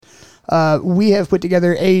we have put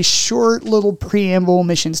together a short little preamble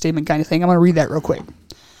mission statement kind of thing. I'm going to read that real quick.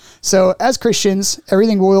 So as Christians,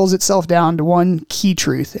 everything boils itself down to one key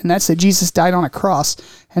truth, and that's that Jesus died on a cross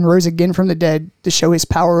and rose again from the dead to show his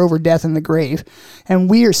power over death and the grave. And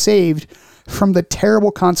we are saved from the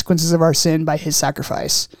terrible consequences of our sin by his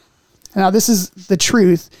sacrifice. Now, this is the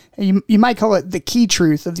truth. You might call it the key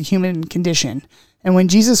truth of the human condition. And when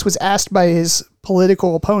Jesus was asked by his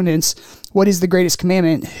political opponents, what is the greatest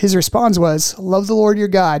commandment? His response was, love the Lord your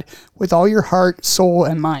God with all your heart, soul,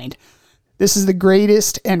 and mind. This is the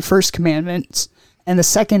greatest and first commandment, and the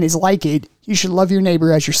second is like it. You should love your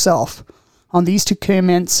neighbor as yourself. On these two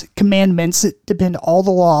commandments depend all the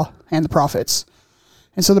law and the prophets.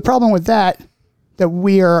 And so the problem with that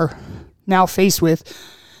we are now faced with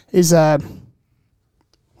is, are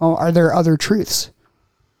there other truths?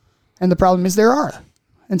 And the problem is there are.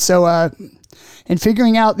 And so in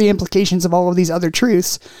figuring out the implications of all of these other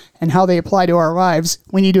truths and how they apply to our lives,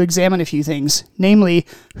 we need to examine a few things, namely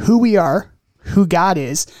who we are, who God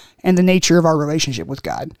is, and the nature of our relationship with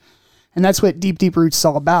God. And that's what Deep Deep Roots is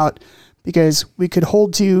all about, because we could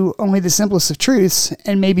hold to only the simplest of truths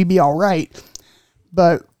and maybe be all right,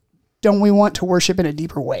 but don't we want to worship in a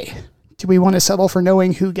deeper way? Do we want to settle for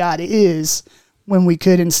knowing who God is when we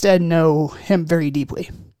could instead know him very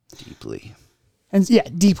deeply? Deeply. And yeah,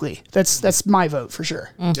 deeply. That's my vote for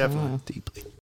sure. Definitely deeply.